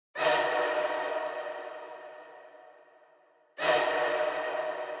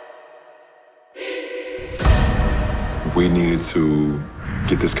We needed to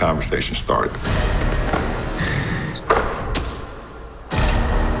get this conversation started.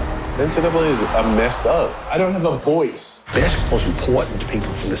 NCAA is messed up. I don't have a voice. Basketball's important to people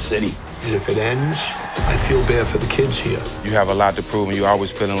from the city. And if it ends, I feel bad for the kids here. You have a lot to prove, and you're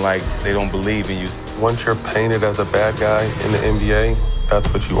always feeling like they don't believe in you. Once you're painted as a bad guy in the NBA, that's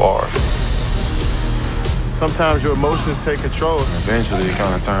what you are. Sometimes your emotions take control. Eventually, it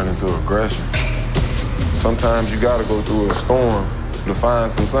kind of turned into aggression. Sometimes you got to go through a storm to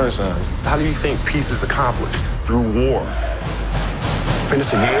find some sunshine. How do you think peace is accomplished? Through war. Finish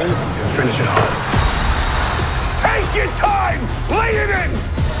a game and finish it hard. Take your time! Lay it in!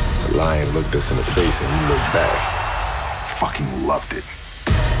 The lion looked us in the face and we looked back. Fucking loved it.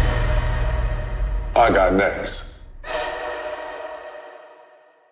 I got next.